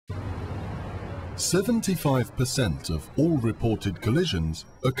75% of all reported collisions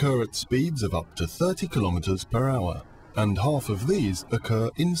occur at speeds of up to 30 kilometers per hour, and half of these occur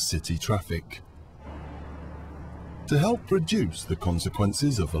in city traffic. To help reduce the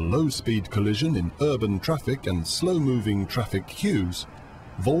consequences of a low-speed collision in urban traffic and slow-moving traffic queues,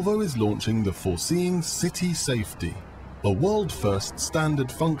 Volvo is launching the Foreseeing City Safety, a world-first standard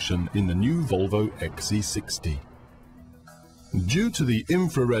function in the new Volvo XC60. Due to the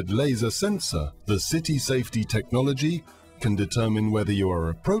infrared laser sensor, the City Safety technology can determine whether you are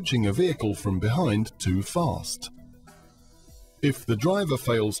approaching a vehicle from behind too fast. If the driver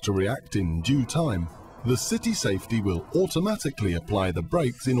fails to react in due time, the City Safety will automatically apply the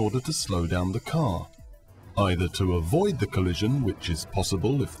brakes in order to slow down the car, either to avoid the collision, which is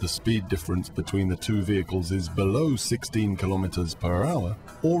possible if the speed difference between the two vehicles is below 16 kilometers per hour,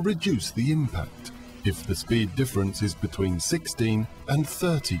 or reduce the impact if the speed difference is between 16 and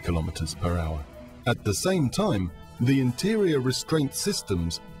 30 kilometers per hour. At the same time, the interior restraint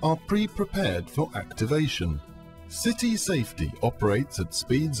systems are pre-prepared for activation. City Safety operates at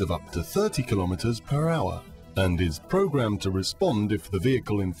speeds of up to 30 kilometers per hour and is programmed to respond if the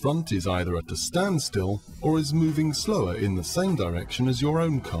vehicle in front is either at a standstill or is moving slower in the same direction as your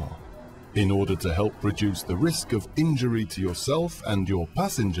own car. In order to help reduce the risk of injury to yourself and your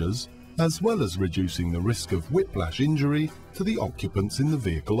passengers, as well as reducing the risk of whiplash injury to the occupants in the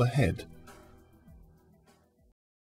vehicle ahead,